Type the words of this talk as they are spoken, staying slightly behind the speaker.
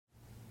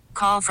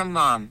call from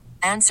mom.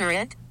 Answer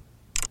it.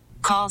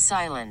 Call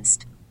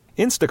silenced.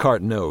 Instacart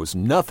knows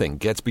nothing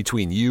gets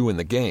between you and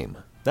the game.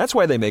 That's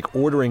why they make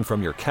ordering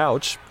from your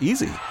couch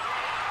easy.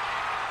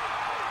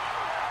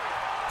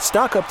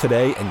 Stock up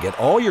today and get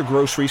all your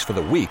groceries for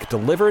the week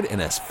delivered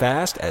in as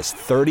fast as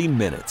 30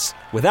 minutes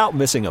without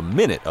missing a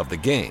minute of the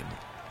game.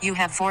 You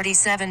have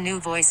 47 new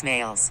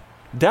voicemails.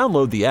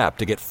 Download the app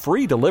to get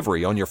free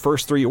delivery on your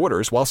first 3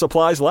 orders while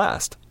supplies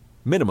last.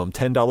 Minimum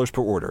 $10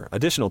 per order.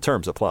 Additional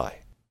terms apply.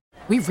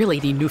 We really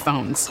need new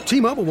phones.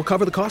 T-Mobile will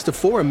cover the cost of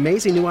 4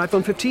 amazing new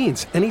iPhone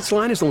 15s, and each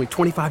line is only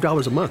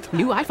 $25 a month.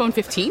 New iPhone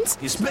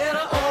 15s? It's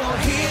better over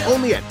here.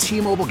 Only at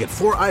T-Mobile, get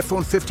 4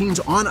 iPhone 15s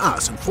on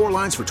us and 4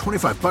 lines for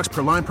 $25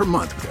 per line per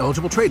month with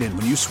eligible trade-in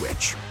when you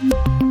switch.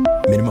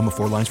 Minimum of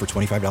 4 lines for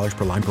 $25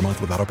 per line per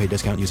month with autopay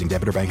discount using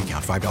debit or bank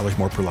account. $5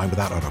 more per line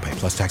without autopay,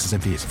 plus taxes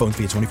and fees. Phone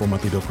fee at 24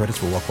 monthly bill credits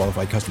for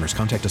well-qualified customers.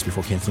 Contact us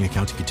before canceling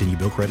account to continue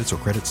bill credits or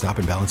credit stop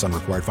and balance on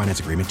required finance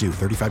agreement due.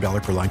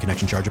 $35 per line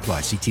connection charge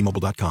applies. See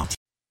T-Mobile.com.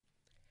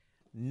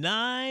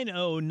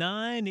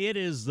 9:09. It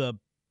is the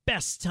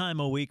best time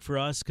of week for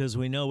us because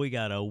we know we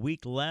got a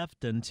week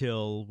left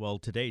until, well,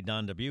 today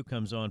Don Dubuque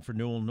comes on for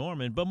Newell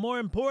Norman. But more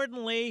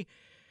importantly,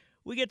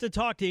 we get to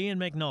talk to Ian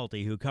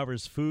McNulty, who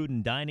covers food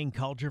and dining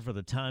culture for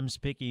the Times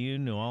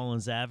Picayune New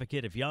Orleans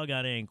Advocate. If y'all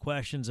got any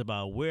questions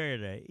about where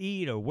to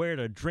eat or where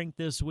to drink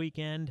this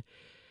weekend,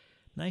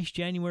 nice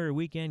January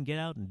weekend, get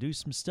out and do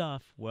some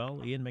stuff.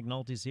 Well, Ian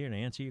McNulty's here to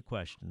answer your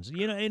questions.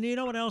 And you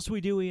know what else we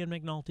do, Ian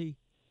McNulty?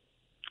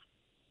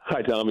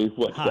 Hi, Tommy.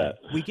 What's that?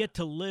 We get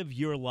to live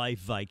your life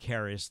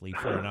vicariously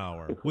for an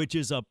hour, which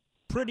is a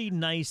pretty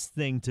nice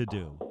thing to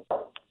do.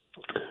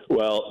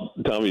 Well,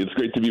 Tommy, it's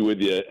great to be with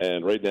you.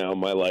 And right now,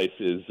 my life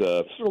is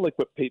sort of like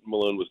what Peyton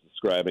Malone was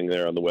describing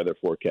there on the weather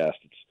forecast.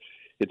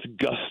 It's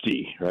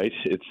gusty, right?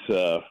 It's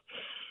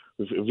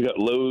we've got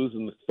lows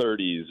in the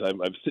 30s. I'm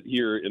sit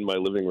here in my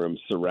living room,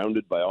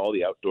 surrounded by all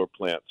the outdoor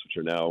plants, which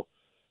are now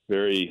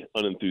very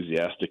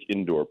unenthusiastic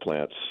indoor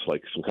plants,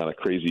 like some kind of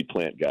crazy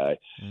plant guy.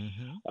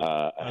 Mm-hmm.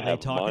 I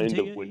have mind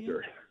of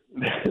winter.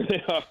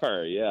 They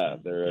are, yeah.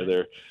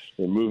 They're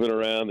moving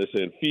around. They're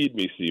saying, "Feed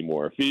me,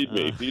 Seymour. Feed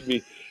me,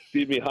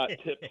 feed me hot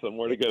tips on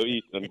where to go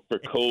eat and for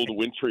cold,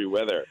 wintry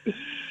weather."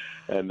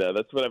 And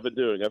that's what I've been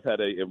doing. I've had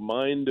a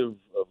mind of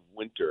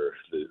winter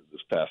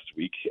this past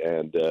week,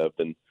 and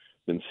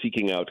been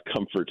seeking out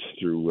comfort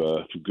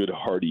through good,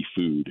 hearty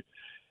food.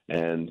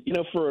 And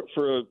for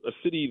a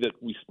city that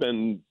we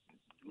spend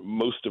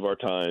most of our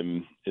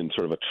time in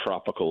sort of a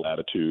tropical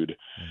latitude,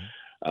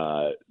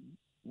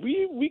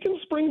 we can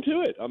spring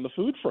to it on the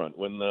food front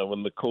when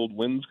the cold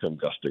winds come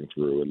gusting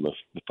through and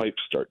the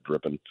pipes start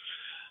dripping.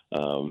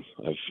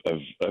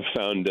 I've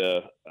found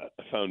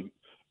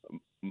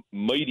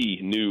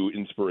mighty new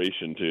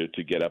inspiration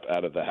to get up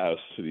out of the house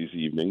these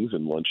evenings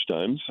and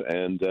lunchtimes,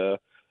 and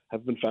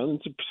have been finding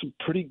some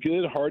pretty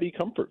good hearty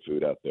comfort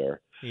food out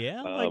there.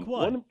 Yeah, like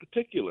what? One in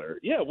particular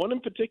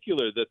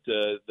that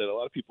a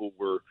lot of people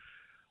were,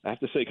 I have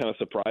to say, kind of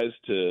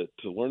surprised to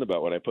learn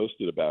about when I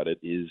posted about it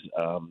is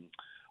a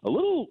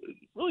little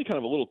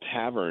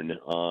tavern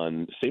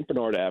on St.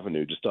 Bernard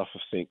Avenue, just off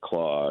of St.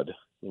 Claude,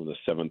 in the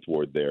 7th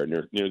Ward there,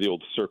 near the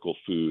old Circle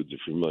Foods,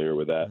 if you're familiar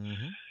with that.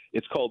 Mm-hmm.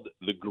 It's called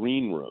The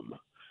Green Room.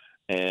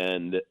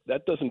 And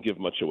that doesn't give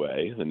much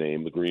away, the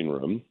name, The Green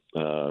Room.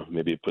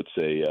 Maybe it puts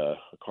a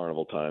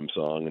Carnival Time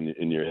song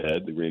in your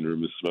head, The Green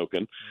Room is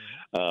smoking.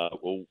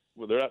 Well,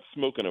 they're not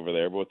smoking over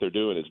there, but what they're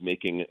doing is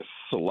making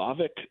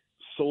Slavic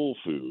soul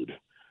food.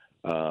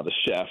 The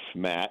chef,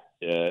 Matt,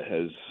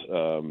 has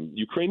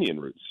Ukrainian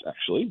roots,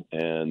 actually,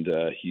 and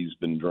he's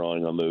been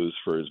drawing on those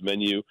for his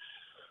menu,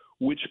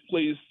 which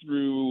plays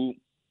through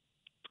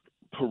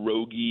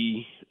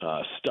pierogi,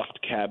 stuffed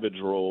cabbage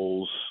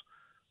rolls,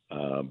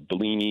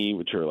 bellini,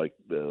 which are like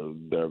the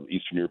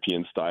Eastern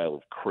European style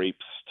of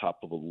crepes,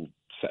 topped with a little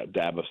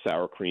dab of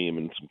sour cream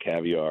and some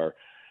caviar,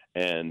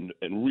 and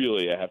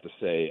really, I have to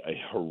say, a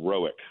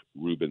heroic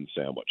Reuben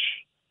sandwich.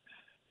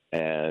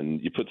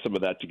 And you put some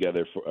of that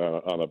together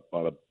on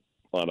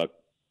a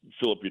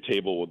fill up your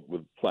table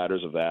with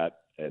platters of that,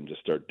 and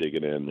just start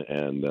digging in.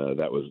 And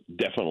that was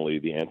definitely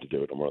the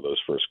antidote on one of those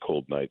first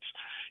cold nights.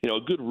 A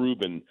good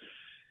Reuben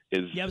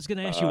is. Yeah, I was going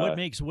to ask you what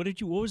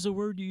was the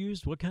word you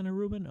used? What kind of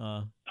Reuben?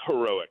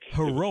 Heroic.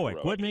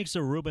 Heroic. What makes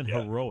a Reuben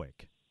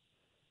heroic?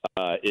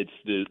 It's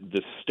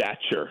the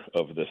stature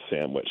of the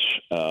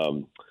sandwich.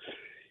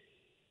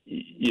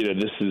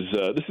 This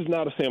is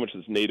not a sandwich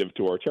that's native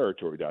to our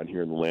territory down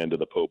here in the land of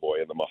the po' boy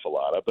and the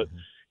muffalata. But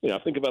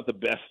think about the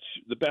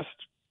best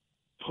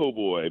po'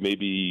 boy,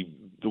 maybe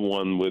the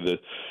one where the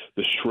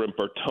shrimp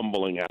are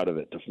tumbling out of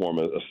it to form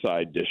a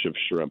side dish of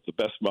shrimp. The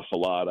best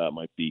muffalata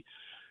might be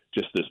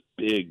just this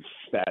big,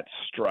 fat,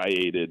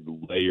 striated,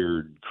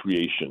 layered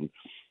creation.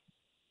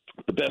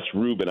 The best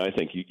Reuben, I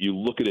think, you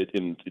look at it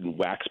in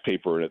wax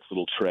paper in its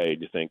little tray,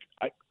 and you think,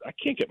 I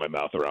can't get my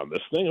mouth around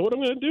this thing. What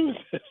am I going to do with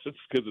this? It's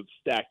because it's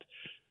stacked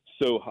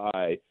so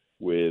high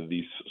with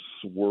these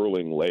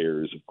swirling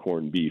layers of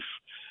corned beef.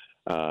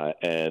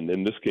 And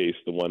in this case,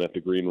 the one at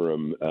the Green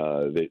Room,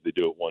 they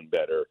do it one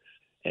better.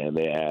 and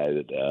they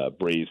add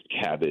braised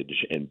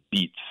cabbage and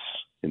beets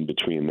in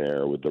between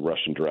there with the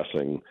Russian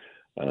dressing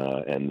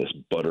and this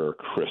butter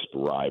crisp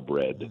rye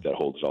bread that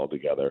holds it all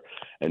together.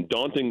 And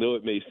daunting though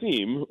it may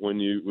seem, when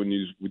you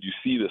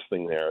see this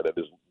thing there that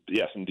is,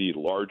 yes, indeed,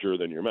 larger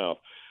than your mouth,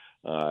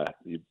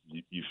 you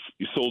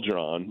soldier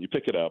on, you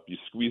pick it up, you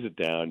squeeze it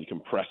down, you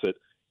compress it,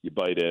 you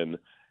bite in,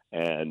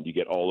 and you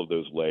get all of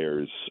those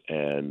layers,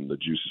 and the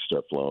juices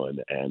start flowing,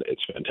 and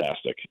it's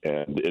fantastic.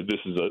 And this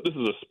is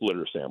a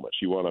splitter sandwich.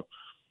 You want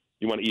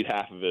to eat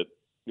half of it.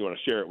 You want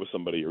to share it with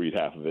somebody or eat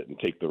half of it and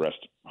take the rest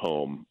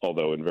home,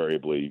 although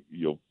invariably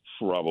you'll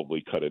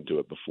probably cut into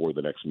it before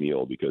the next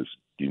meal because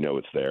you know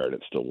it's there and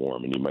it's still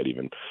warm, and you might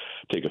even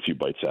take a few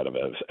bites out of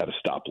it at a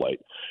stoplight.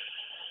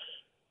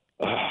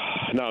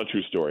 Not a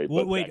true story.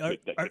 Well, but wait,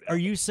 are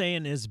you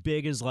saying as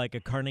big as like a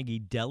Carnegie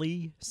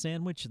Deli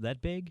sandwich?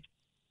 That big?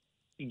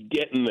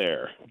 Getting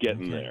there.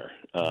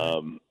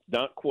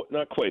 Not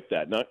quite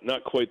that.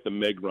 Not quite the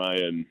Meg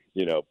Ryan,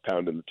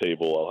 pounding the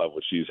table. I'll have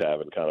what she's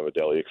having kind of a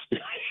deli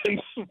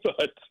experience,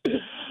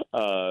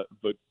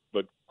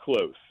 but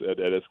close, and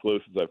as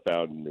close as I've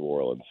found in New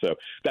Orleans. So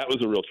that was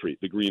a real treat.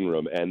 The green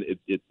room, and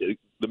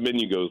the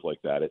menu goes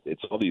like that.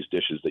 It's all these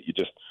dishes that you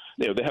just,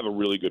 they have a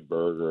really good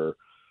burger.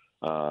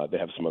 They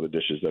have some other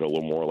dishes that are a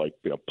little more like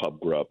pub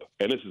grub.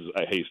 And this is,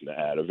 I hasten to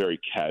add, a very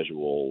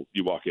casual.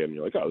 You walk in and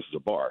you're like, oh, this is a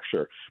bar,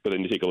 sure. But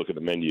then you take a look at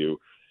the menu,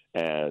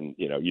 and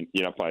you're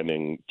not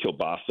finding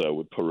kielbasa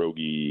with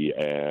pierogi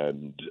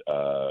and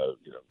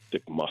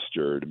thick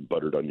mustard and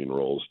buttered onion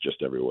rolls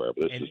just everywhere.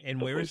 But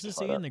and where is this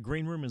again? The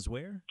green room is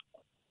where?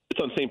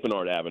 It's on St.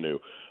 Bernard Avenue,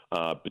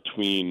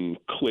 between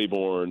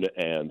Claiborne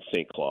and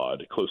St.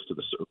 Claude, close to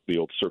the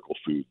old Circle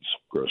Foods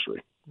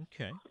grocery.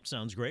 Okay,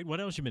 sounds great. What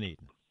else you been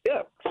eating?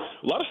 Yeah,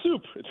 a lot of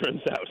soup, it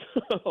turns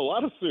out. A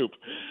lot of soup.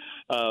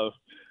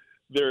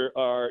 There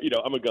are,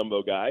 I'm a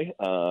gumbo guy,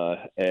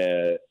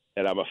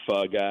 and I'm a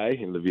pho guy,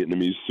 and the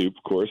Vietnamese soup,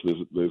 of course.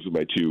 Those are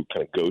my two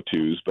kind of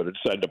go-tos, but I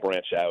decided to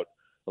branch out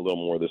a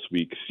little more this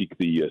week, seek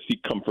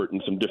comfort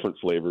in some different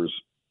flavors.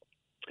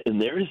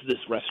 And there is this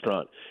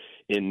restaurant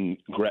in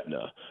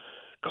Gretna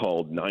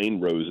called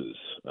Nine Roses.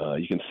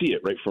 You can see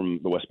it right from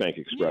the West Bank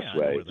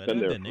Expressway. It's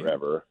been there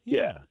forever.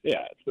 Yeah,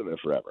 it's been there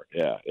forever.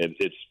 Yeah,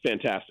 it's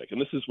fantastic.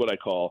 And this is what I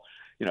call,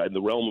 in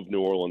the realm of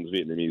New Orleans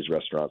Vietnamese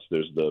restaurants,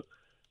 there's the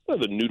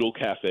noodle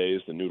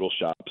cafes, the noodle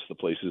shops, the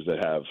places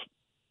that have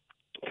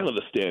kind of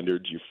the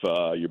standards, your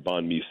pho, your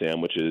banh mi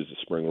sandwiches, the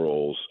spring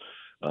rolls,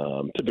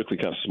 typically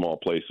kind of small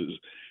places.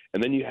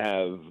 And then you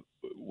have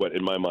what,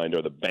 in my mind,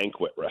 are the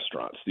banquet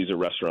restaurants. These are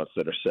restaurants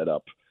that are set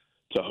up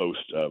to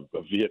host a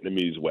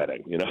Vietnamese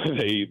wedding.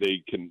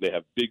 They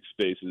have big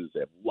spaces, they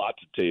have lots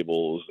of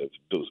tables,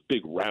 those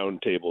big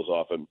round tables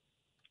often,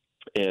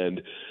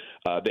 and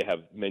they have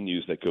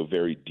menus that go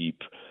very deep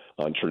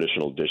on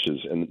traditional dishes.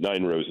 And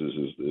Nine Roses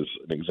is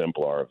an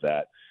exemplar of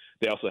that.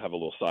 They also have a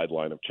little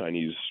sideline of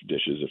Chinese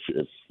dishes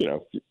if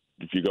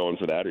you're going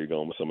for that, or you're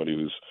going with somebody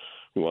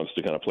who wants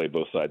to kind of play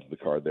both sides of the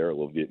card there, a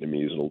little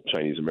Vietnamese, a little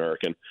Chinese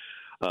American.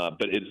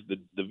 But it's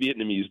the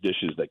Vietnamese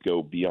dishes that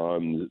go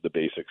beyond the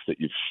basics that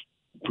you've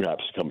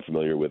perhaps come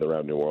familiar with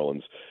around New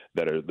Orleans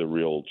that are the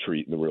real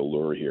treat and the real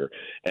lure here.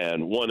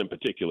 And one in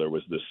particular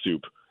was this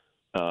soup.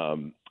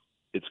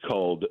 It's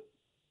called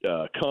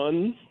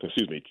Con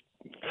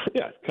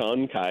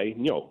Kai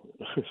Nyo.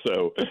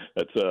 So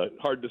that's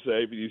hard to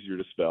say, but easier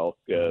to spell.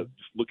 Just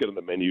look at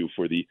the menu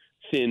for the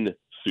thin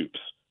soups.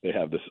 They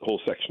have this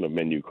whole section of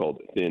menu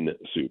called thin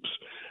soups.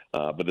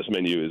 But this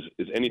menu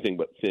is anything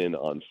but thin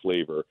on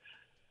flavor.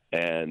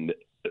 And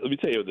let me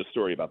tell you the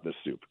story about this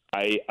soup.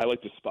 I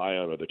like to spy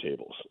on other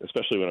tables,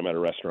 especially when I'm at a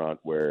restaurant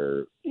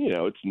where,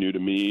 it's new to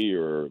me,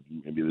 or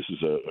maybe this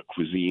is a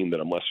cuisine that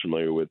I'm less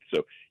familiar with.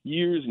 So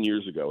years and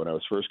years ago, when I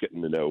was first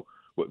getting to know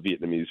what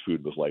Vietnamese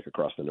food was like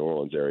across the New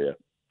Orleans area,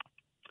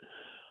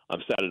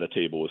 I'm sat at a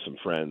table with some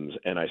friends,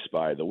 and I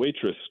spy the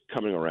waitress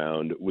coming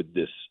around with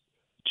this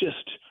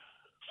just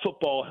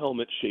football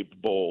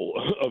helmet-shaped bowl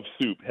of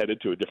soup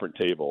headed to a different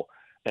table.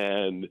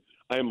 And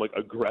I am like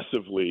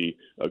aggressively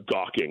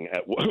gawking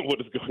at what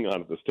is going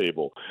on at this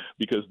table,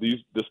 because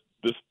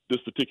this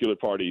particular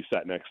party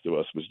sat next to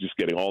us was just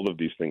getting all of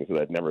these things that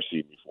I'd never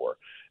seen before.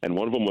 And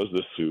one of them was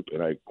this soup,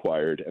 and I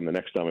acquired, and the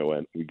next time I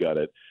went, we got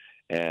it.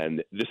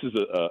 And this is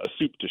a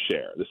soup to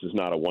share. This is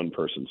not a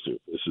one-person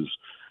soup. This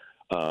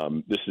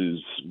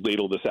is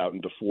ladle this out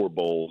into 4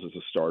 bowls as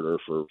a starter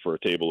for a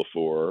table of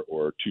 4,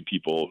 or 2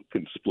 people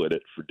can split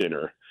it for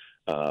dinner.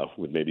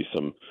 With maybe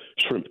some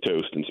shrimp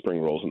toast and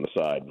spring rolls on the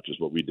side, which is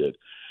what we did.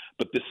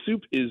 But the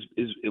soup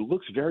it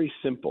looks very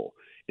simple.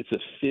 It's a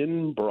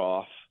thin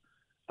broth.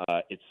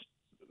 It's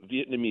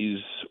Vietnamese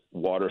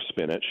water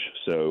spinach,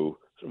 so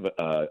sort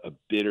of a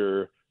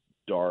bitter,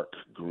 dark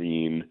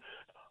green,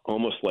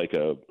 almost like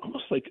a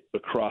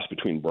cross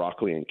between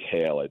broccoli and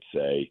kale, I'd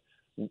say,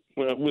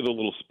 with a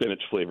little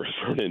spinach flavor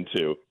thrown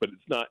into. But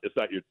it's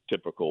not your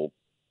typical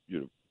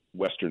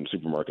Western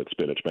supermarket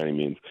spinach by any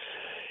means.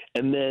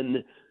 And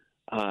then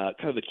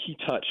kind of the key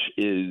touch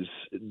is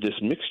this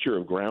mixture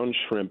of ground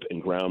shrimp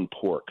and ground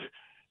pork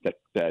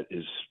that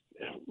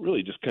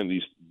really just kind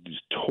of these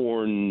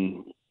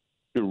torn,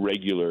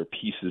 irregular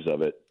pieces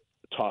of it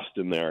tossed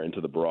in there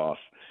into the broth.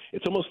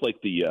 It's almost like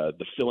the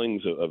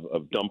fillings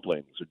of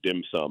dumplings or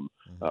dim sum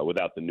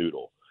without the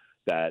noodle.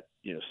 That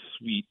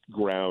sweet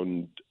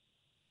ground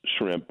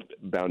shrimp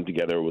bound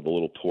together with a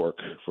little pork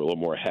for a little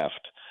more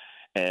heft,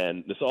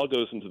 and this all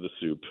goes into the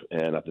soup.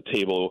 And at the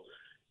table,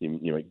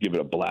 you give it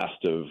a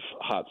blast of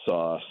hot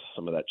sauce,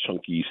 some of that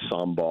chunky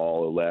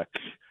sambal elec,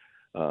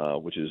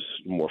 which is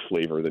more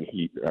flavor than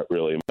heat,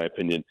 really, in my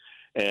opinion,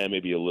 and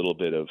maybe a little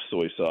bit of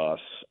soy sauce,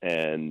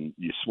 and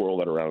you swirl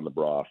that around in the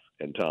broth.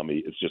 And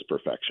Tommy, it's just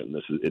perfection.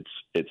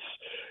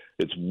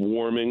 It's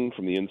warming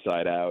from the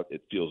inside out.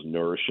 It feels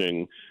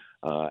nourishing.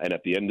 And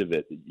at the end of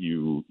it,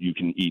 you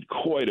can eat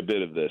quite a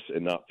bit of this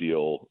and not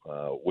feel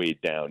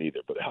weighed down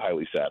either, but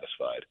highly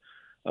satisfied.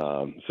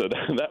 So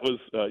that was,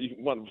 you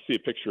want to see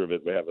a picture of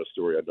it, we have a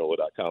story on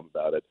NOLA.com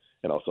about it,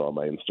 and also on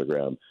my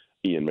Instagram,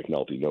 Ian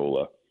McNulty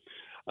NOLA.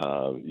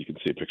 You can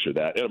see a picture of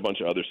that, and a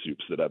bunch of other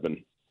soups that I've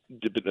been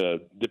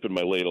dipping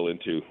my ladle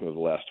into over the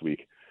last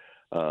week.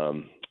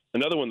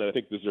 Another one that I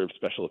think deserves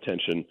special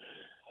attention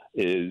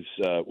is,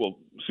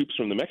 soups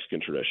from the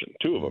Mexican tradition,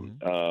 two of them.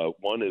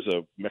 One is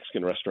a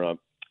Mexican restaurant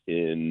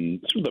in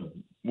sort of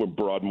where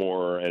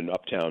Broadmoor and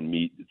Uptown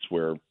meet. It's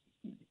where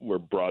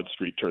Broad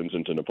Street turns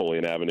into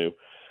Napoleon Avenue,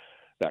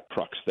 that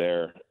crux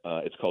there.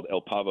 It's called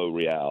El Pavo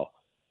Real,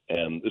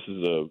 and this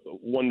is a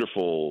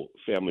wonderful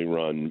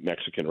family-run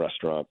Mexican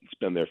restaurant. It's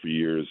been there for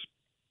years.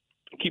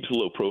 It keeps a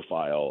low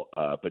profile,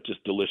 but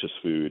just delicious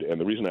food. And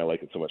the reason I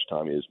like it so much,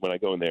 Tommy, is when I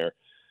go in there,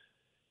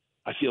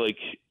 I feel like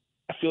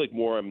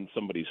more I'm in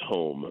somebody's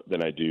home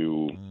than I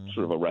do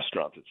sort of a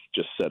restaurant that's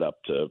just set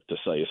up to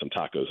sell you some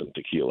tacos and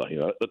tequila.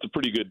 That's a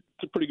pretty good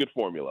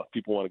formula.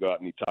 People want to go out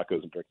and eat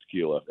tacos and drink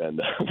tequila, and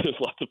there's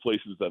lots of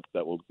places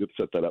that will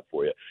set that up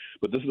for you.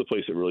 But this is a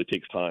place that really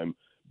takes time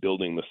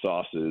building the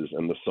sauces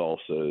and the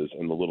salsas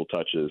and the little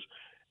touches,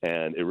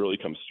 and it really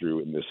comes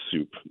through in this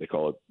soup. They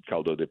call it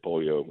caldo de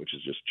pollo, which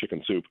is just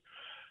chicken soup.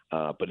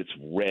 But it's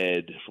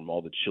red from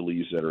all the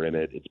chilies that are in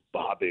it. It's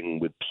bobbing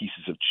with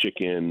pieces of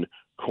chicken,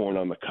 corn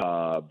on the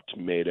cob,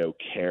 tomato,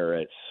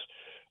 carrots,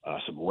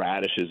 some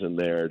radishes in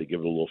there to give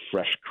it a little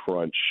fresh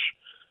crunch,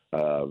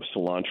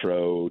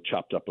 cilantro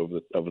chopped up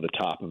over the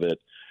top of it.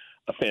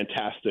 A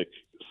fantastic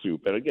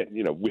soup. And again,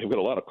 we've got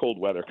a lot of cold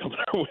weather coming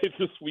our way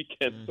this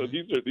weekend, so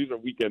these are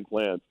weekend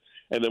plans.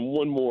 And then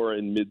one more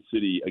in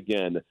Mid-City,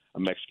 again, a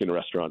Mexican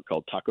restaurant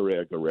called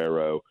Taqueria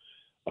Guerrero.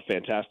 A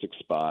fantastic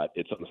spot.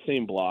 It's on the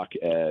same block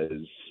as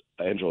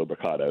Angelo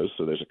Mercado's,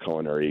 so there's a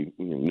culinary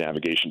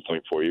navigation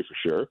point for you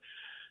for sure,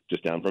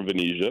 just down from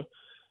Venezia.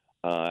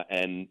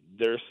 And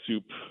their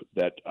soup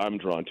that I'm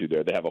drawn to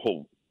there, they have a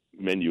whole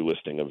menu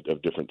listing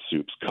of different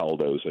soups,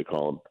 caldos they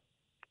call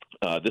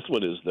them. This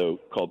one is, though,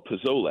 called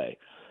pozole,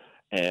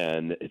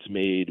 and it's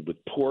made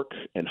with pork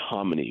and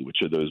hominy,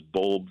 which are those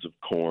bulbs of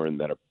corn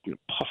that are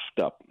puffed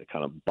up. They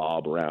kind of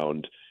bob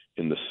around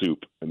in the soup.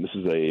 And this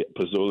is a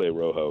pozole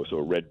rojo, so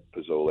a red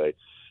pozole,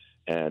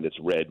 and it's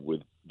red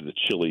with the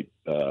chili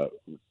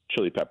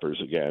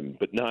peppers again,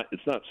 but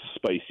it's not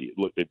spicy.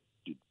 Look,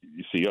 you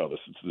see,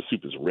 the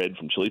soup is red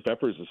from chili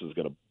peppers. This is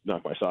going to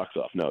knock my socks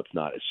off. No, it's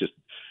not. It's just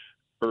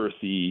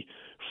earthy,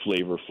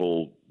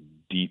 flavorful,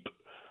 deep,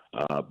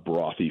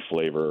 brothy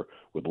flavor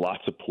with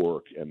lots of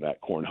pork and that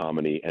corn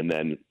hominy. And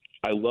then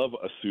I love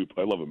a soup.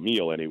 I love a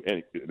meal in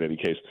any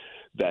case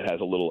that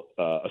has a little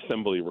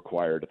assembly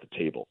required at the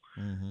table.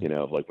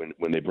 Like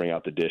when they bring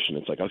out the dish and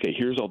it's like, okay,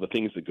 here's all the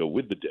things that go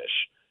with the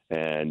dish.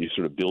 And you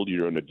sort of build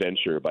your own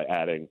adventure by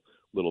adding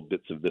little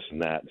bits of this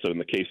and that. So in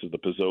the case of the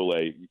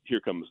pozole, here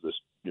comes this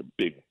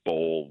big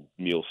bowl,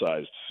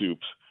 meal-sized soup,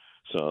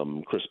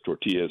 some crisp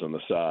tortillas on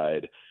the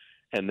side,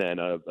 and then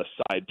a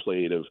side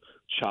plate of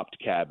chopped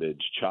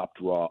cabbage, chopped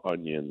raw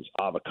onions,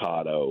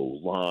 avocado,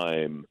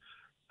 lime,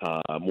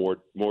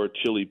 more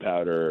chili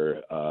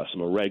powder,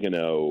 some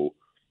oregano.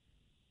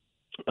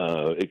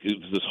 It's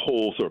this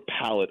whole sort of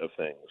palette of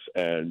things.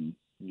 And,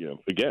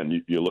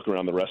 again, you look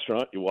around the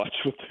restaurant, you watch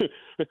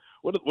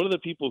what are the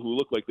people who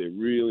look like they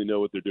really know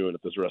what they're doing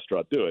at this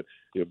restaurant doing.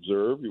 You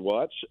observe, you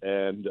watch,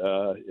 and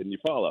you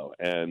follow.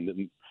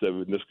 And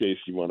so in this case,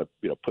 you want to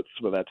put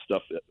some of that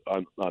stuff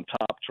on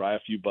top, try a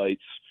few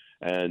bites.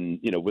 And,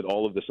 with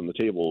all of this on the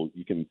table,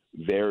 you can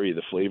vary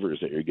the flavors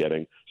that you're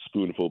getting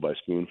spoonful by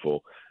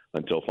spoonful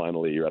until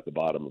finally you're at the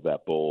bottom of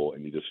that bowl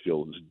and you just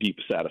feel this deep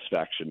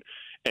satisfaction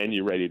and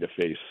you're ready to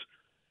face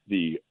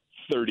the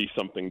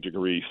 30-something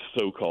degree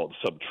so-called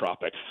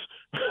subtropics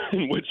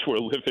in which we're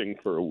living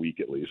for a week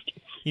at least.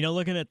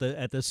 Looking at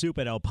the soup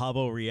at El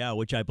Pavo Real,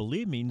 which I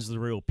believe means the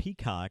real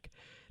peacock,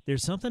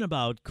 there's something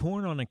about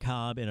corn on a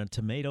cob and a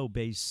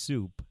tomato-based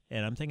soup,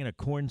 and I'm thinking of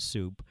corn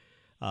soup,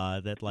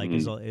 that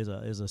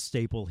is a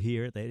staple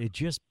here. That it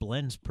just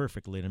blends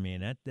perfectly to me,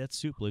 and that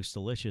soup looks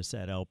delicious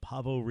at El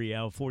Pavo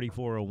Real,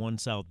 4401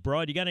 South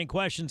Broad. You got any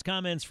questions,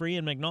 comments for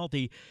Ian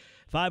McNulty?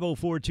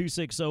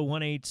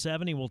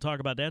 504-260-1870. We'll talk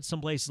about that.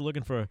 Somebody's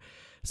looking for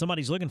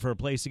a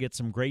place to get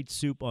some great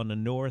soup on the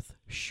North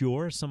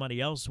Shore.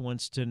 Somebody else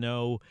wants to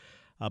know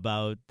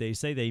about, they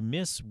say they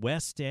miss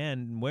West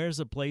End. Where's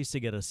a place to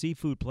get a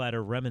seafood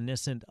platter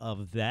reminiscent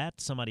of that?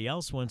 Somebody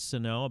else wants to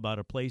know about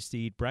a place to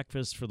eat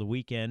breakfast for the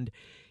weekend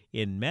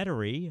in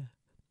Metairie,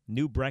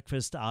 new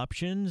breakfast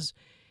options.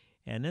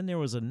 And then there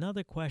was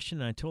another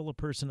question. I told the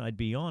person I'd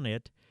be on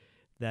it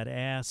that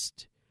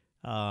asked,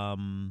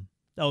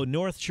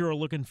 North Shore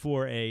looking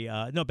for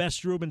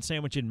best Reuben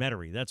sandwich in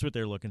Metairie. That's what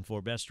they're looking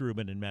for, best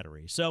Reuben in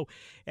Metairie. So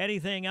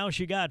anything else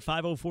you got,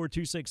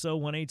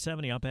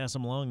 504-260-1870. I'll pass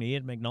them along to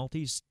Ian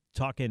McNulty,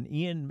 talking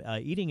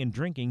eating and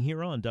drinking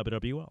here on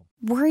WWL.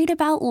 Worried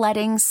about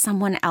letting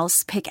someone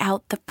else pick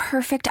out the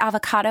perfect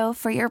avocado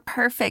for your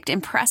perfect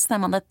impress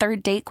them on the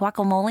third date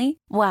guacamole?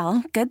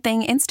 Well, good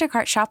thing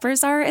Instacart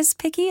shoppers are as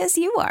picky as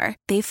you are.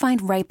 They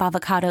find ripe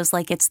avocados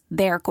like it's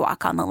their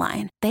guac on the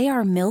line. They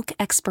are milk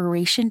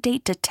expiration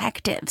date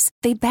detectives.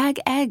 They bag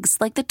eggs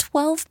like the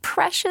 12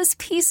 precious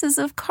pieces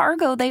of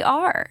cargo they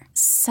are.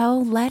 So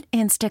let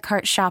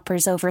Instacart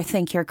shoppers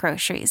overthink your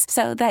groceries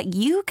so that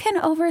you can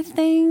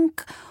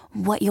overthink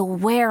what you'll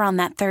wear on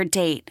that third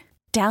date.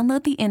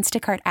 Download the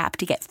Instacart app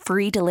to get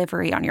free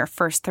delivery on your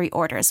first 3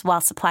 orders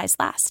while supplies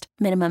last.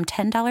 Minimum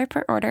 $10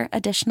 per order.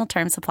 Additional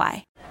terms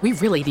apply. We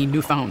really need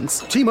new phones.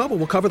 T-Mobile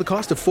will cover the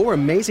cost of 4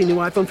 amazing new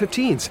iPhone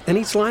 15s, and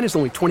each line is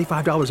only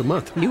 $25 a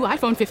month. New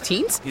iPhone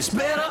 15s? It's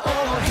better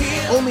over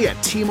here. Only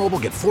at T-Mobile,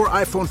 get 4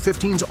 iPhone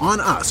 15s on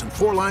us and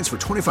 4 lines for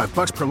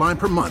 $25 per line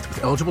per month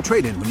with eligible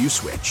trade-in when you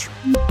switch.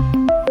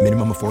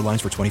 Minimum of 4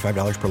 lines for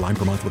 $25 per line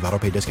per month with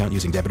autopay discount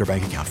using debit or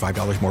bank account.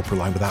 $5 more per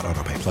line without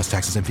autopay, plus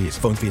taxes and fees.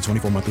 Phone fee at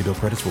 24 monthly bill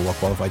credits for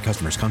well-qualified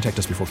customers. Contact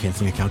us before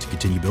canceling account to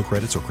continue bill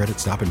credits or credit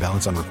stop and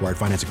balance on required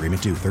finance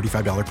agreement due.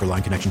 $35 per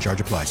line connection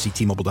charge applies. See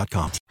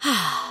T-Mobile.com.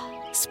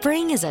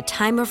 Spring is a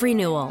time of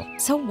renewal,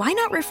 so why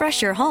not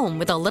refresh your home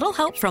with a little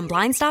help from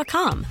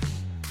Blinds.com?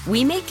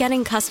 We make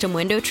getting custom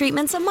window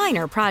treatments a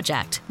minor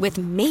project with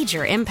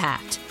major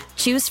impact.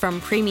 Choose from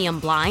premium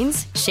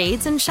blinds,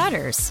 shades, and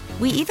shutters.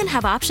 We even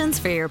have options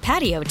for your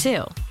patio,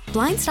 too.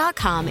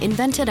 Blinds.com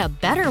invented a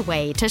better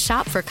way to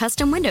shop for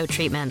custom window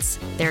treatments.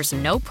 There's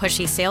no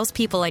pushy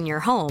salespeople in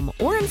your home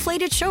or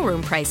inflated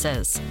showroom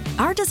prices.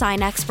 Our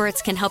design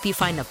experts can help you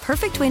find the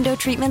perfect window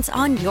treatments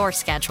on your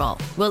schedule.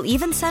 We'll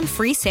even send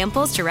free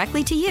samples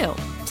directly to you.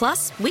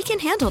 Plus, we can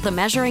handle the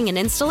measuring and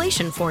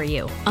installation for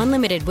you.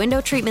 Unlimited window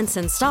treatments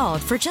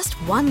installed for just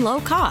one low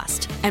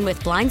cost. And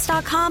with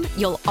Blinds.com,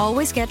 you'll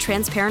always get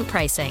transparent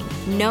pricing.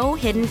 No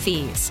hidden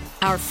fees.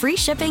 Our free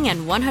shipping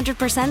and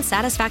 100%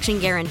 satisfaction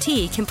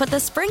guarantee can put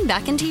the spring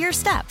back into your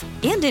step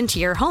and into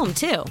your home,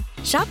 too.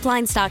 Shop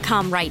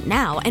Blinds.com right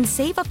now and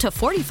save up to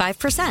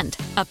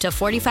 45%. Up to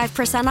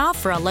 45% off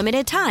for a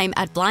limited time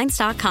at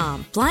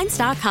Blinds.com.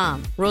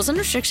 Blinds.com. Rules and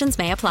restrictions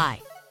may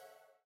apply.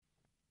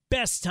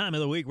 Best time of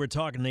the week, we're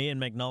talking to Ian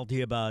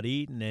McNulty about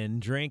eating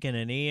and drinking.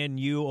 And Ian,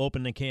 you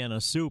opened a can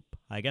of soup.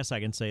 I guess I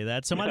can say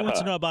that. Somebody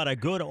wants to know about a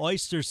good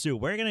oyster soup.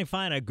 Where can they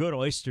find a good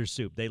oyster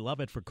soup? They love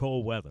it for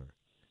cold weather.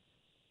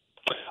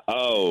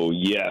 Oh,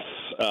 yes.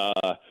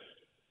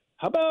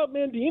 How about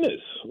Mandina's?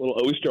 A little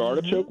oyster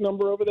artichoke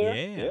number over there?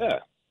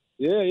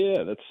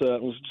 Yeah. That's. I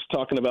was just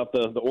talking about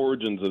the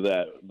origins of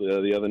that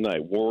the other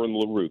night. Warren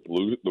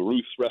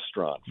LaRuth's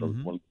restaurant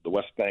from one of the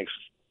West Bank's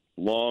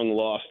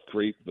long-lost,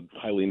 great, but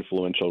highly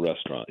influential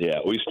restaurant. Yeah,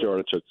 oyster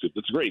artichoke soup.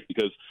 That's great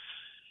because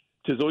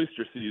 'tis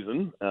oyster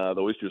season. The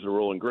oysters are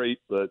rolling great,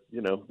 but,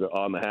 they're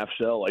on the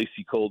half-shell,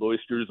 icy cold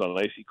oysters on an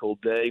icy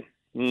cold day.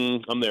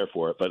 I'm there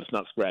for it, but it's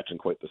not scratching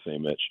quite the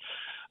same itch.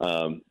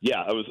 I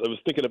was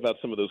thinking about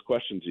some of those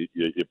questions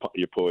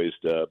you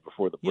posed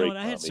before the break.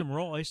 I had some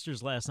raw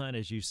oysters last night,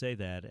 as you say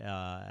that,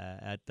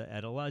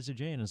 at Eliza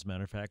Jane. As a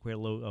matter of fact, we had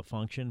a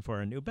function for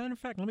our new. Matter of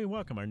fact, let me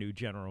welcome our new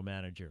general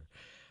manager,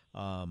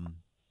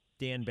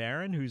 Dan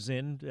Barron, who's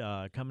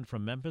coming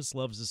from Memphis,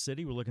 loves the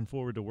city. We're looking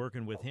forward to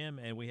working with him,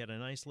 and we had a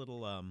nice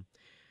little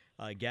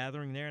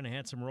gathering there, and I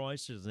had some raw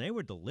oysters, and they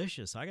were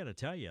delicious. I got to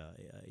tell you,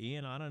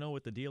 Ian, I don't know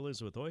what the deal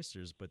is with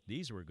oysters, but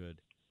these were good.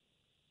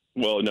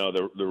 Well, no,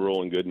 they're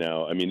rolling good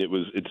now. I mean,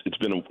 it's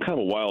been a kind of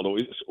a wild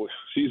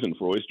season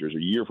for oysters, or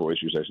year for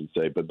oysters, I should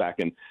say. But back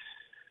in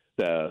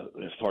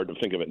it's hard to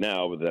think of it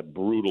now, but that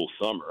brutal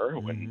summer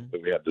when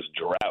we had this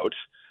drought.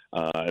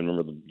 I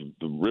remember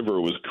the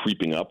river was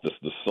creeping up,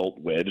 the salt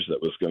wedge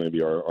that was going to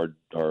be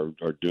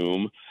our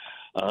doom.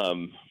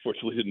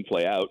 Fortunately, it didn't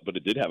play out, but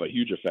it did have a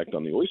huge effect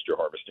on the oyster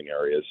harvesting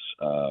areas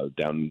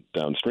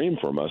downstream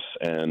from us,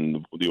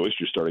 and the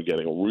oysters started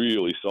getting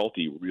really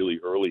salty really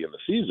early in the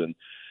season.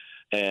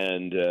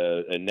 And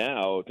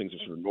now things are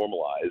sort of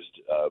normalized,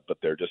 but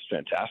they're just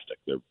fantastic.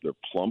 They're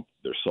plump,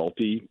 they're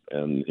salty,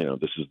 and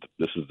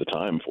this is the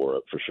time for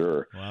it for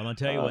sure. Well, I'm gonna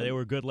tell you what, they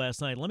were good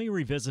last night. Let me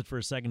revisit for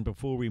a second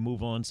before we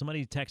move on.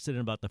 Somebody texted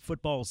in about the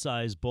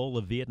football-sized bowl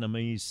of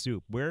Vietnamese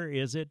soup. Where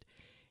is it?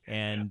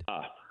 And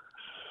go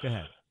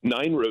ahead.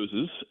 Nine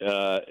Roses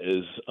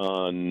is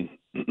on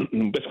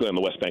basically on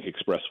the West Bank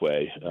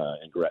Expressway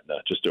in Gretna,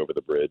 just over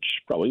the bridge.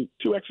 Probably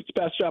 2 exits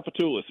past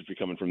Chapatoulas if you're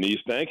coming from the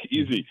East Bank.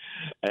 Easy.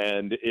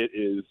 And it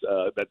is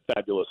that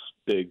fabulous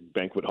big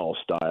banquet hall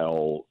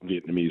style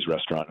Vietnamese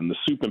restaurant. And the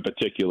soup in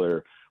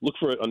particular, look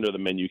for it under the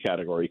menu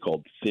category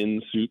called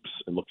thin soups,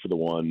 and look for the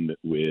one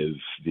with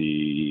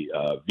the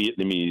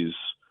Vietnamese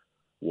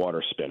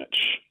water spinach.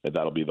 And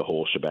that'll be the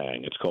whole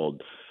shebang. It's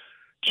called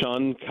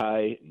Chon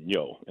Kai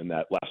Nho, and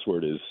that last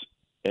word is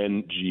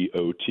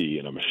Ngot,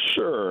 and I'm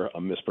sure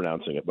I'm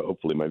mispronouncing it, but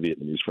hopefully my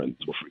Vietnamese friends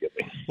will forgive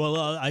me. Well,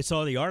 I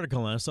saw the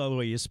article, and I saw the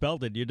way you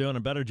spelled it. You're doing a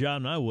better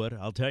job than I would.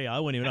 I'll tell you, I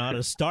wouldn't even know how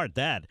to start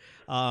that.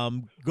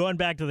 Going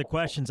back to the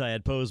questions I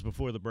had posed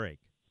before the break.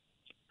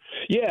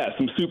 Yeah,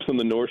 some soups on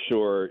the North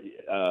Shore.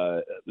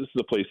 This is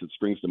a place that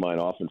springs to mind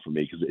often for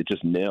me because it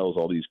just nails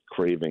all these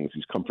cravings,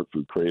 these comfort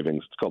food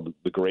cravings. It's called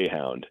the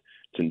Greyhound.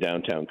 It's in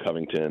downtown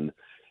Covington.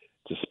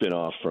 It's a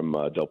spin-off from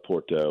Del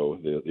Porto,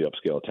 the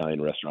upscale Italian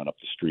restaurant up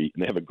the street.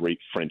 And they have a great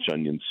French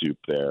onion soup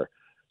there.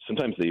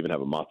 Sometimes they even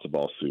have a matzo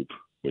ball soup,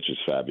 which is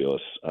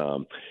fabulous.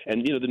 And,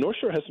 the North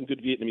Shore has some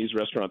good Vietnamese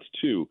restaurants,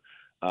 too.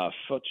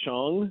 Pho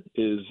Chong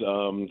is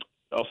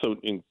also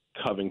in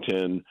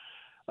Covington,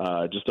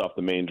 just off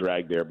the main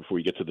drag there before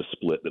you get to the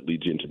split that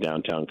leads you into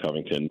downtown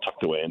Covington,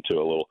 tucked away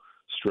into a little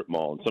strip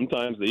mall. And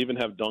sometimes they even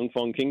have Dong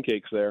Fong king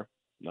cakes there.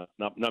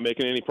 Not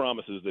making any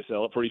promises. They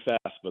sell it pretty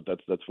fast, but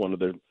that's one of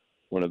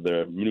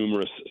the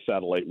numerous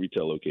satellite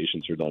retail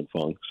locations for Dong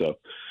Fong. So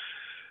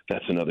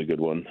that's another good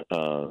one.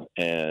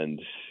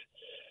 And,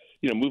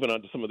 moving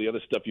on to some of the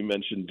other stuff you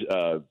mentioned,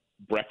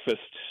 breakfast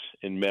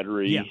in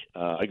Metairie. Yeah.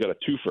 I got a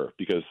twofer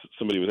because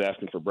somebody was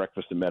asking for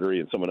breakfast in Metairie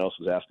and someone else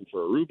was asking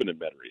for a Reuben in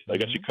Metairie. So I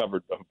got you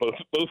covered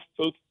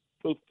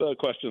both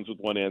questions with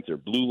one answer.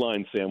 Blue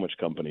Line Sandwich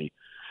Company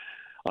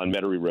on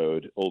Metairie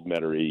Road, Old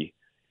Metairie.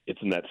 It's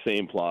in that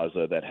same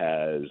plaza that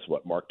has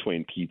Mark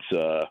Twain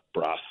Pizza,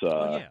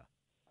 Brasa,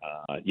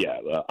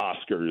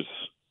 Oscars,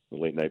 the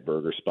late night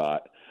burger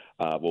spot.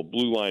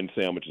 Blue Line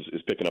Sandwich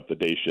is picking up the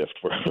day shift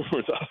where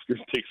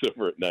Oscars takes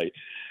over at night.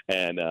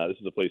 And this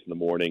is a place in the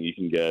morning. You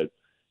can get,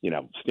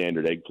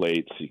 standard egg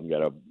plates. You can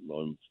get a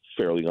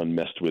fairly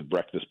unmessed with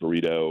breakfast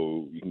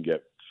burrito. You can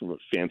get some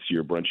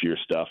fancier, brunchier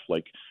stuff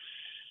like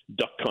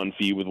duck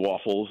confit with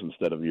waffles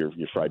instead of your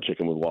fried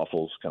chicken with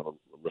waffles, kind of a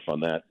riff on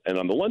that. And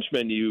on the lunch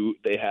menu,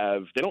 they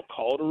don't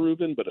call it a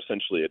Reuben, but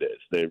essentially it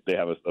is. They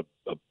have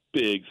a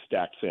big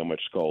stacked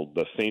sandwich called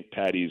the St.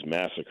 Patty's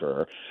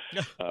Massacre,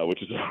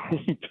 which is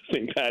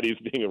St. Patty's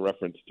being a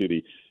reference to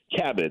the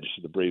cabbage,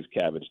 the braised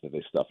cabbage that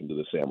they stuff into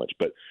the sandwich.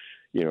 But,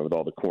 with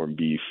all the corned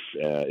beef,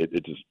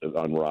 it just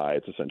on rye,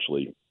 it's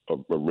essentially a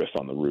riff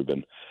on the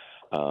Reuben.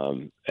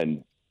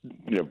 And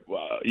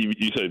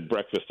you said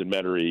breakfast in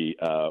Metairie.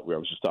 Where I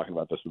was just talking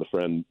about this with a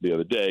friend the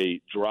other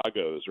day.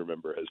 Drago's,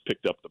 remember, has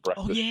picked up the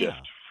breakfast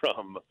shift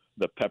from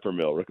the Pepper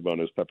Mill,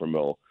 Riccobono's Pepper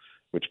Mill,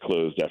 which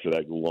closed after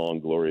that long,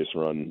 glorious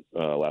run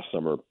last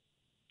summer.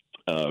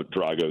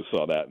 Drago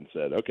saw that and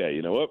said, okay,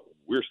 you know what?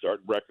 We're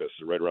starting breakfast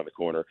right around the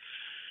corner.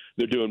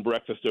 They're doing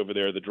breakfast over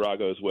there the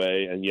Drago's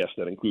way, and yes,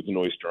 that includes an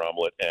oyster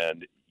omelet.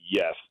 And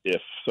yes,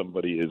 if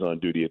somebody is on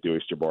duty at the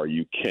oyster bar,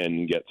 you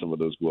can get some of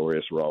those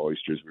glorious raw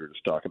oysters we were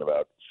just talking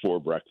about for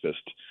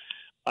breakfast.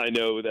 I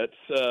know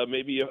that's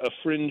maybe a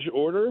fringe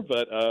order,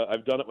 but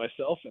I've done it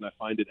myself, and I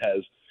find it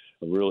has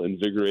a real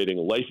invigorating,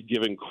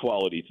 life-giving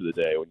quality to the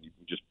day when you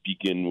just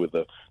begin with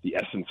the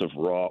essence of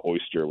raw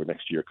oyster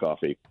next to your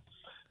coffee.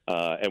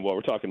 And while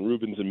we're talking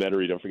Reubens and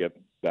Metairie, don't forget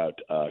about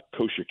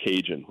Kosher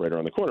Cajun right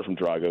around the corner from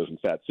Drago's in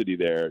Fat City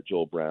there.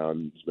 Joel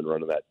Brown has been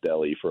running that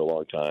deli for a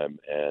long time,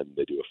 and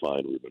they do a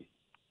fine Reuben.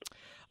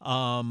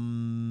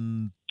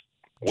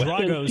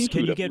 Drago's,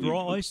 can you get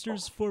raw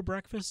oysters for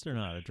breakfast or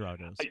not at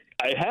Drago's?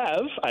 I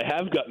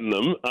have gotten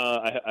them.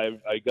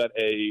 I got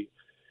a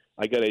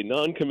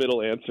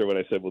non-committal answer when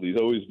I said, will these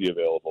always be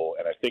available?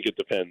 And I think it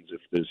depends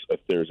if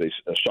there's a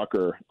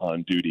shucker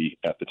on duty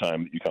at the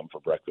time that you come for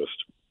breakfast.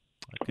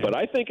 Okay. But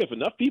I think if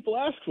enough people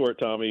ask for it,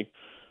 Tommy,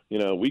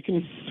 we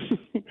can.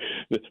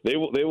 they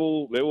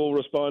will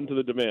respond to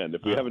the demand.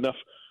 If we have enough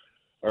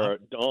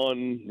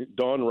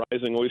dawn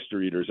rising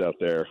oyster eaters out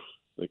there,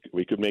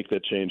 we could make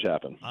that change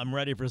happen. I'm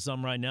ready for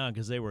some right now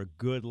because they were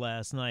good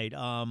last night.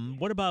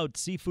 What about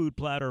seafood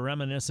platter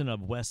reminiscent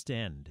of West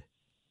End?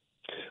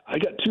 I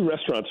got two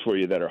restaurants for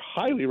you that are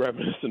highly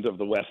reminiscent of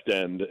the West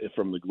End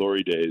from the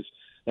glory days.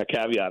 Now,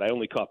 caveat: I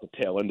only caught the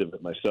tail end of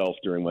it myself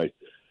during my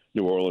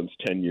New Orleans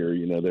tenure.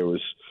 There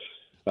was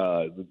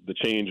the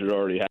change had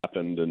already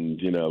happened, and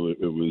it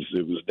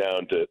was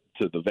down to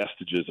the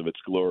vestiges of its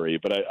glory.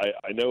 But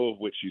I know of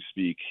which you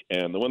speak,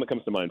 and the one that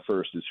comes to mind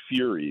first is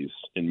Fury's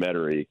in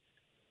Metairie,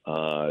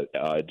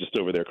 just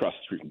over there across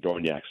the street from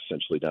Dorniak's,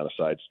 essentially down a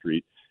side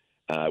street,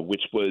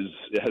 which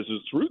has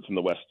its roots in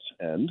the West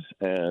End,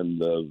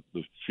 and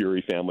the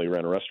Fury family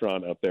ran a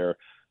restaurant out there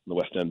in the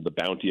West End, the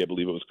Bounty, I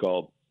believe it was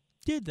called.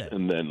 Did they?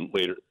 And then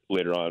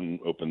later on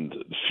opened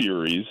the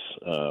Furies,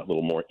 a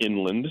little more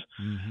inland,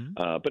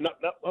 but not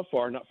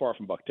far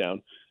from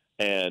Bucktown.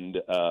 And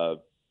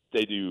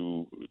they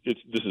do.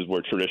 This is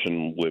where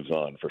tradition lives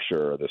on for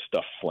sure. The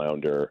stuffed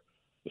flounder,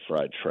 the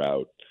fried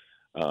trout.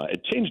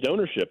 It changed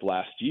ownership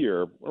last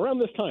year, around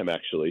this time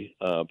actually,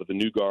 but the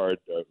new guard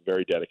are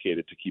very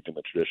dedicated to keeping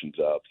the traditions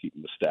up,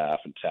 keeping the staff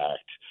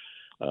intact,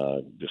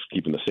 just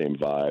keeping the same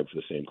vibe for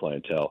the same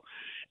clientele.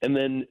 And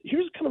then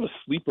here's kind of a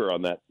sleeper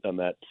on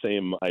that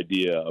same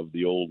idea of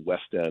the old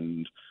West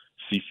End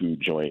seafood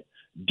joint,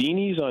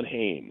 Deanie's on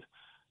Hain.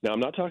 Now, I'm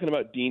not talking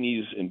about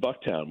Deanie's in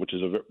Bucktown, which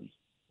is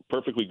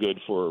perfectly good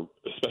for,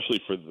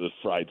 especially for the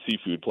fried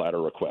seafood platter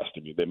request.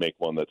 I mean, they make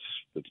one that's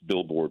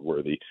billboard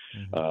worthy,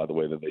 the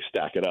way that they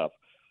stack it up.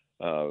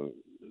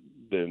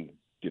 Then,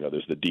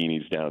 there's the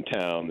Deanie's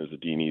downtown. There's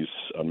the Deanie's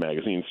on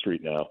Magazine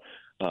Street now.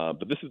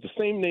 But this is the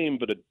same name,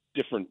 but a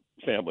different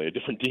family, a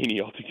different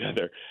Deanie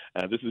altogether.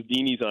 This is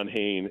Deanie's on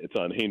Hain. It's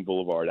on Hain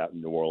Boulevard out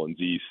in New Orleans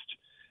East.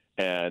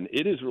 And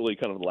it is really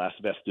kind of the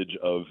last vestige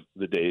of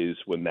the days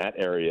when that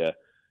area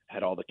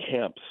had all the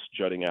camps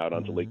jutting out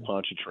onto Lake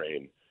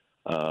Pontchartrain.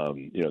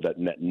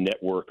 That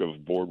network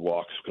of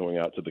boardwalks going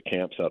out to the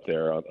camps out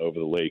there over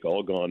the lake,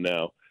 all gone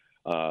now.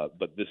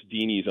 But this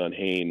Deanie's on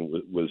Hain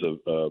was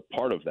a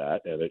part of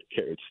that, and it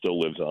still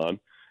lives on.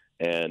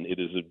 And it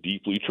is a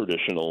deeply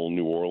traditional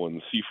New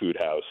Orleans seafood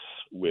house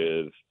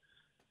with,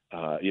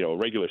 a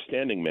regular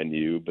standing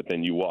menu, but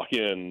then you walk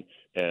in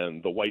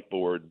and the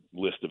whiteboard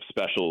list of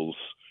specials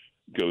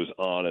goes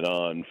on and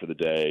on for the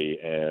day,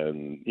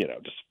 and,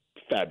 just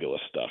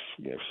fabulous stuff.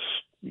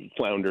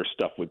 Flounder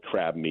stuffed with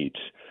crab meat,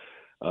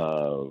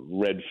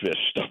 redfish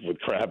stuffed with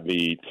crab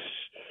meat.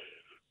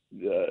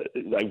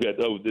 I've got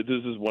this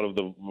is one of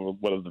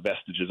the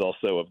vestiges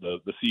also of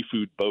the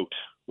seafood boat,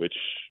 which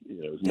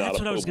is not. That's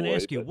what I was going to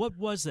ask you. What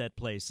was that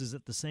place? Is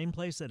it the same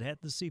place that had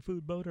the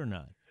seafood boat or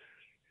not?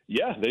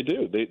 Yeah, they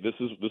do. This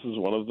is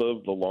one of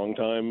the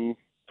longtime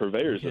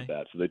purveyors of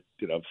that. So they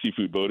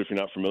seafood boat, if you're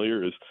not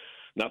familiar, is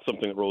not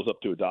something that rolls up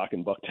to a dock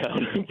in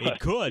Bucktown. It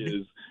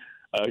could.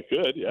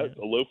 Could, yeah.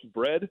 A loaf of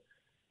bread.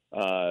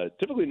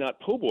 Typically not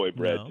po' boy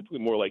bread. No. Typically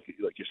more like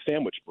your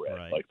sandwich bread,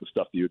 right. like the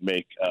stuff that you would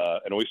make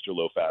an oyster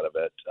loaf out of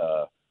at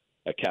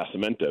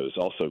Casamento's.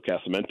 Also,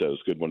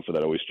 Casamento's, good one for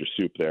that oyster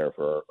soup there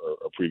for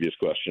our previous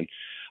question.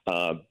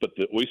 But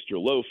the oyster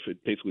loaf,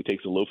 it basically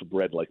takes a loaf of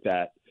bread like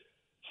that,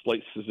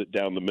 slices it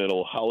down the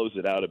middle, hollows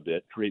it out a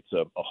bit, creates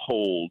a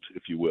hold,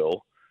 if you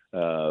will,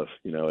 the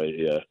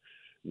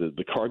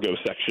cargo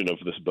section of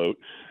this boat,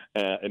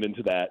 and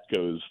into that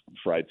goes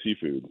fried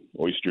seafood.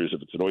 Oysters,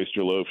 if it's an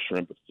oyster loaf,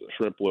 shrimp, if it's a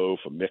shrimp loaf,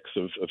 a mix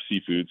of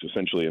seafoods,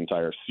 essentially an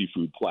entire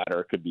seafood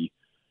platter could be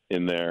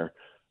in there,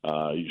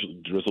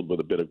 usually drizzled with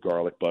a bit of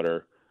garlic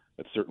butter.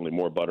 That's certainly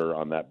more butter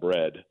on that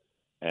bread,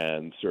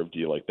 and served to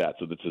you like that.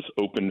 So that's this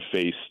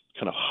open-faced,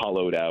 kind of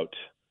hollowed-out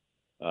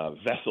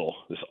vessel,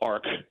 this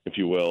ark, if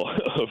you will,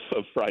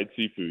 of fried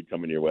seafood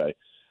coming your way.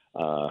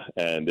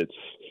 And it's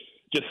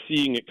just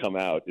seeing it come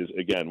out is,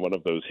 again, one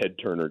of those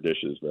head-turner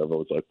dishes where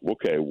everyone's like,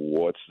 okay,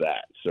 what's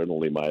that?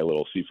 Certainly my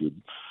little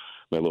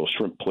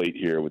shrimp plate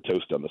here with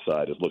toast on the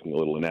side is looking a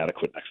little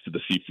inadequate next to the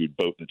seafood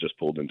boat that just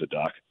pulled into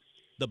dock.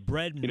 The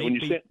bread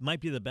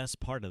might be the best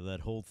part of that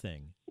whole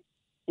thing.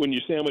 When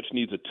your sandwich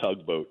needs a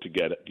tugboat to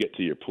get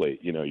to your plate,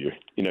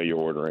 you're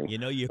ordering.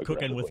 You're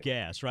cooking with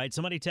gas, right?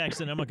 Somebody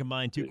texted, I'm going to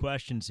combine two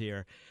questions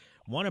here.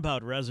 One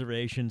about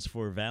reservations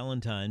for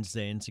Valentine's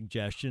Day and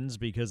suggestions,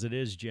 because it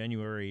is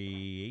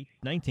January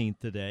 19th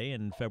today,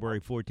 and February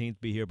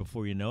 14th be here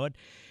before you know it.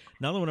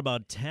 Another one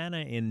about Tana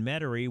in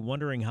Metairie,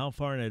 wondering how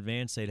far in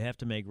advance they'd have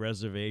to make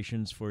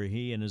reservations for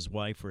he and his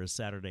wife for a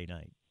Saturday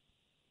night.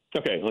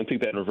 Okay, let me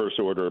take that in reverse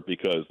order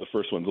because the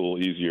second one's a little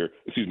easier.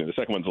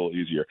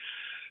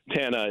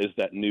 Tana is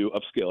that new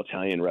upscale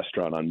Italian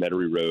restaurant on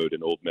Metairie Road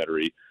in Old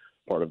Metairie,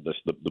 part of the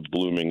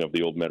blooming of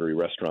the Old Metairie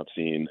restaurant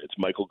scene. It's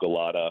Michael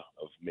Galata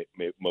of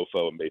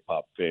Mofo and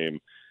Maypop fame,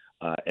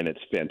 and it's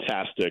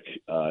fantastic.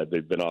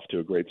 They've been off to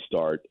a great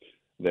start.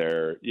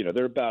 They're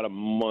about a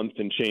month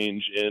and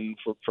change in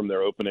from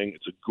their opening.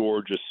 It's a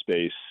gorgeous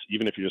space.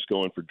 Even if you're just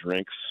going for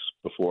drinks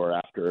before or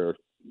after,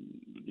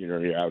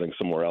 you're outing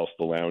somewhere else,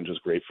 the lounge is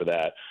great for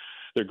that.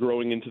 They're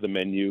growing into the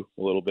menu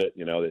a little bit.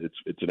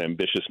 It's an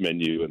ambitious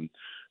menu, and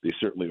they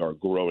certainly are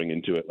growing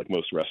into it like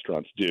most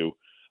restaurants do.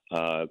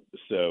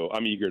 So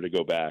I'm eager to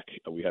go back.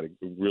 We had a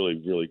really,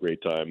 really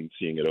great time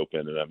seeing it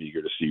open, and I'm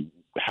eager to see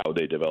how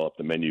they develop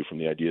the menu from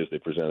the ideas they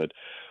presented.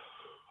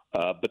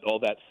 But all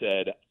that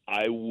said,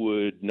 I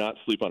would not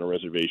sleep on a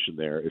reservation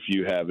there. If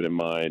you have it in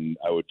mind,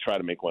 I would try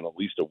to make one at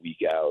least a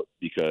week out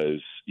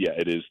because,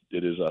 it is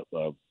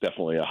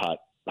definitely a hot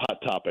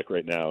topic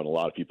right now, and a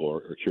lot of people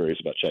are curious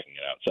about checking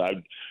it out. So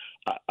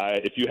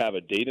if you have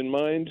a date in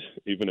mind,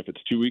 even if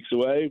it's 2 weeks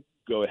away,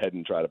 go ahead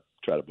and try to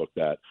book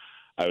that.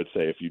 I would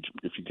say if you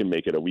can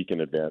make it a week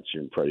in advance,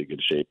 you're in pretty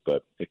good shape,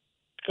 but it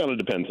kind of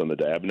depends on the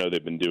day. I know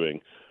they've been doing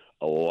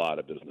a lot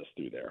of business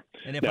through there.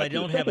 And if I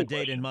don't have a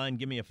date in mind,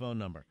 give me a phone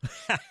number.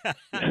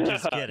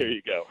 Just kidding. There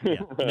you go.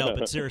 Yeah. No,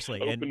 but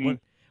seriously. And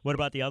what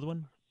about the other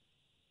one?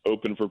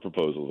 Open for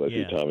proposals, I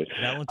see, Tommy.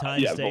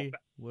 Valentine's Day.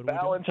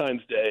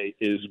 Valentine's Day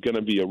is going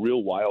to be a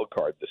real wild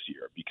card this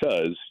year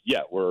because,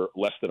 we're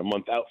less than a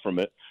month out from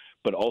it,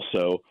 but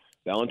also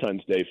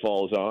Valentine's Day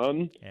falls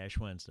on Ash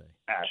Wednesday.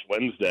 Ash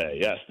Wednesday,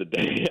 yes, the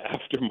day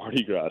after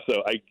Mardi Gras.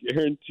 So I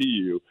guarantee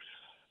you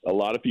a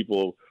lot of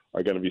people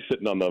are going to be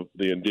sitting on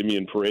the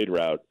Endymion parade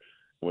route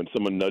when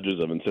someone nudges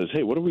them and says,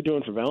 hey, what are we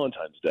doing for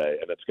Valentine's Day?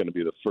 And it's going to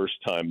be the first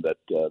time that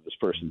this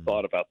person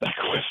thought about that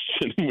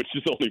question, which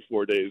is only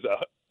 4 days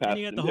past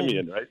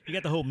Endymion, right? You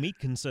got the whole meat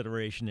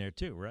consideration there,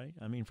 too, right?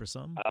 I mean, for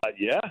some.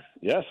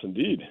 Yes,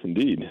 indeed.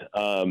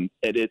 And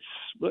it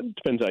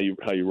depends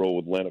how you roll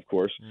with Lent, of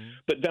course.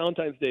 But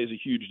Valentine's Day is a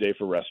huge day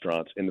for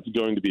restaurants, and it's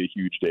going to be a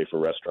huge day for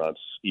restaurants,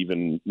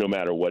 even no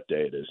matter what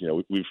day it is. You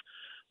know,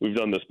 we've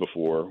done this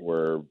before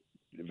where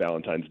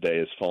Valentine's Day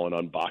has fallen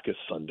on Bacchus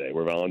Sunday,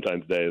 where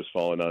Valentine's Day has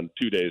fallen on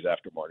 2 days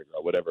after Mardi Gras,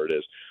 whatever it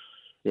is.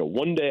 You know,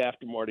 1 day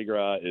after Mardi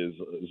Gras is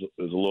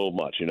a little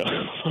much. You know,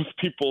 some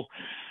people,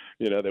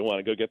 you know, they want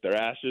to go get their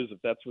ashes if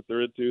that's what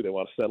they're into. They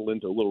want to settle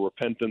into a little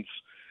repentance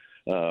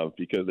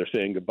because they're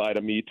saying goodbye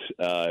to meat.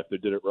 If they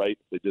did it right,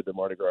 they did the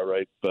Mardi Gras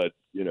right. But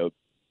you know,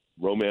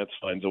 romance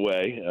finds a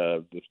way,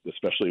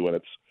 especially when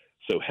it's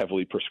so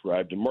heavily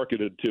prescribed and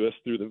marketed to us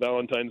through the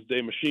Valentine's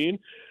Day machine.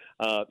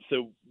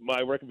 So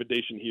my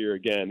recommendation here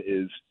again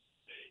is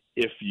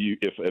if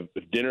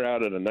dinner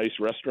out at a nice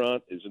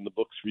restaurant is in the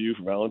books for you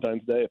for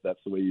Valentine's Day, if that's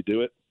the way you do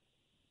it,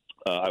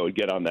 I would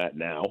get on that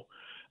now.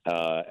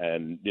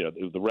 And you know,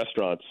 the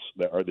restaurants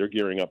they're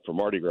gearing up for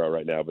Mardi Gras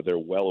right now, but they're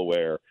well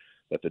aware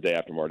that the day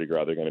after Mardi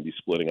Gras they're going to be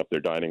splitting up their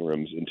dining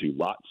rooms into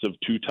lots of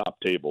 2-top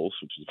tables,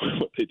 which is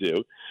what they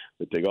do.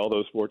 They take all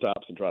those 4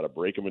 tops and try to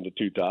break them into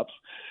 2 tops,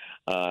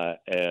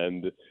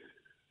 and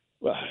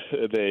well,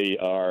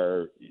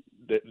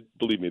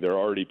 believe me, they're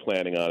already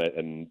planning on it,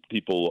 and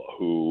people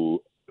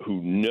who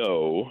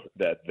know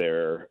that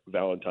their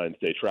Valentine's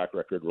Day track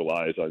record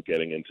relies on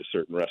getting into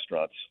certain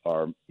restaurants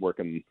are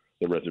working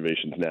the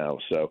reservations now.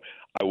 So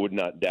I would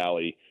not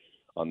dally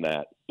on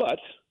that. But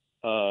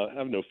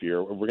have no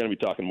fear. We're going to be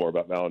talking more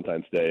about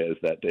Valentine's Day as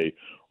that day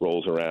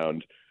rolls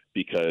around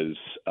because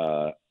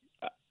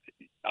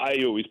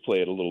I always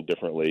play it a little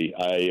differently.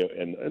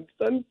 I'm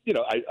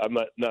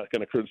not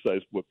going to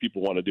criticize what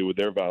people want to do with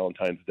their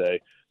Valentine's Day.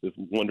 There's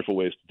wonderful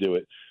ways to do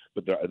it,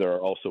 but there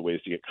are also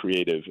ways to get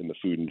creative in the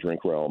food and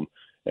drink realm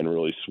and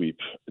really sweep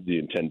the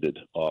intended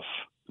off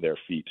their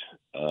feet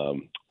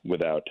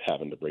without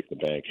having to break the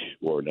bank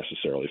or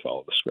necessarily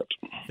follow the script.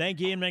 Thank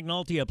you, Ian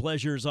McNulty. A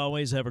pleasure as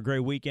always. Have a great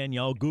weekend.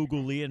 Y'all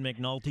Google Ian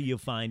McNulty. You'll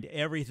find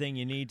everything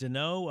you need to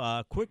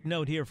know. Quick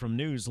note here from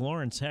news.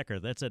 Lawrence Hecker,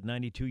 that's that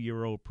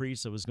 92-year-old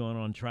priest that was going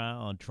on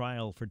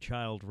trial for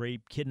child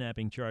rape,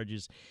 kidnapping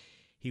charges.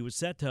 He was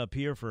set to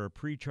appear for a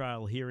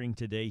pretrial hearing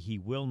today. He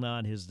will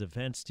not. His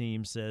defense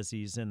team says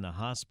he's in the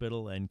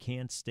hospital and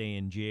can't stay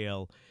in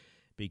jail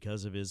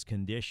because of his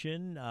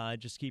condition.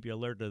 Just keep you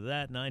alert to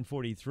that.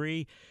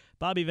 9:43.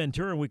 Bobby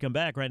Ventura, we come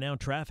back right now.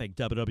 Traffic,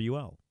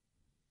 WWL.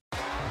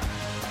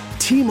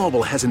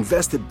 T-Mobile has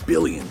invested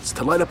billions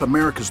to light up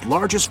America's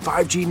largest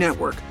 5G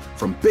network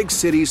from big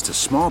cities to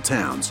small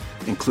towns,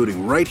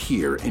 including right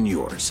here in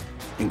yours.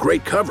 And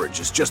great coverage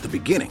is just the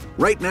beginning.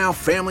 Right now,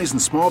 families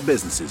and small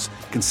businesses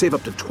can save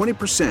up to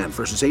 20%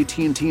 versus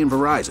AT&T and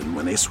Verizon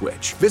when they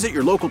switch. Visit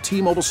your local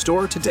T-Mobile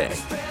store today.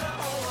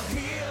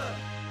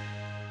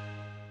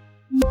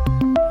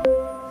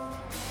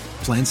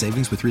 Plan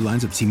savings with 3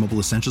 lines of T-Mobile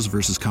Essentials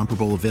versus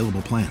comparable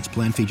available plans.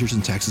 Plan features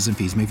and taxes and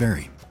fees may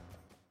vary.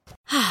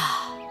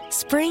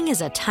 Spring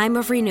is a time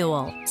of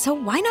renewal, so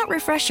why not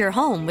refresh your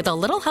home with a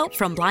little help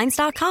from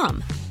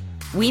Blinds.com?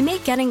 We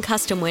make getting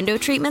custom window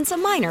treatments a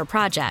minor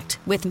project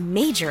with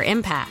major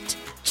impact.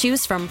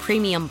 Choose from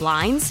premium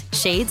blinds,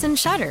 shades, and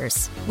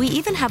shutters. We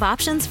even have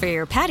options for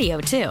your patio,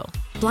 too.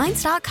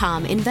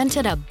 Blinds.com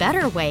invented a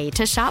better way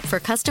to shop for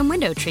custom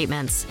window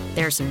treatments.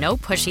 There's no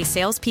pushy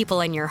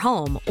salespeople in your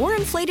home or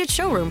inflated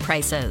showroom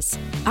prices.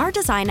 Our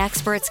design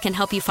experts can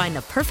help you find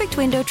the perfect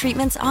window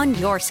treatments on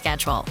your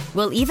schedule.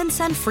 We'll even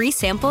send free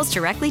samples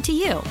directly to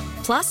you.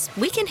 Plus,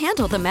 we can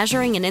handle the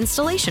measuring and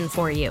installation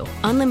for you.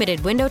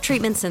 Unlimited window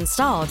treatments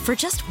installed for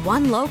just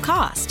one low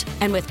cost.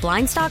 And with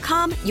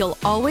Blinds.com, you'll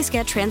always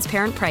get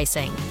transparent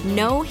pricing.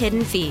 No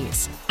hidden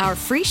fees. Our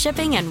free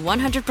shipping and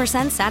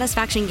 100%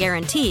 satisfaction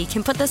guarantee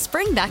can put the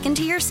spring back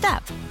into your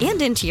step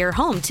and into your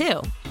home,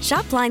 too.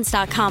 Shop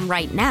Blinds.com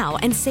right now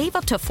and save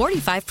up to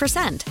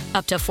 45%.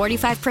 Up to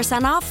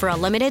 45% off for a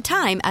limited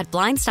time at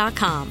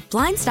Blinds.com.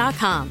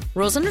 Blinds.com.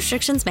 Rules and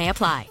restrictions may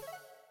apply.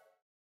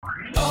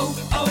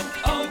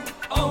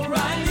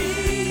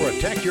 O'Reilly.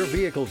 Protect your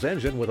vehicle's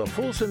engine with a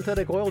full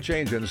synthetic oil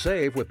change and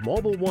save with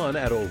Mobile One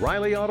at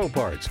O'Reilly Auto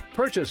Parts.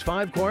 Purchase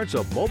 5 quarts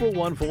of Mobile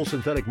One full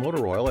synthetic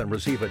motor oil and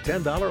receive a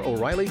 $10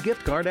 O'Reilly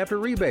gift card after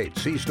rebate.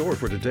 See store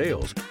for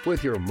details.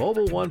 With your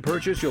Mobile One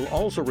purchase, you'll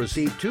also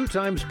receive 2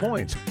 times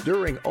points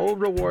during O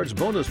Rewards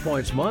Bonus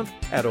Points Month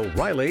at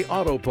O'Reilly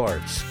Auto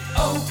Parts.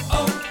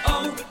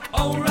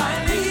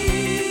 O'Reilly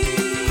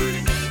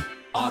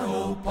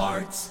Auto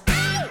Parts.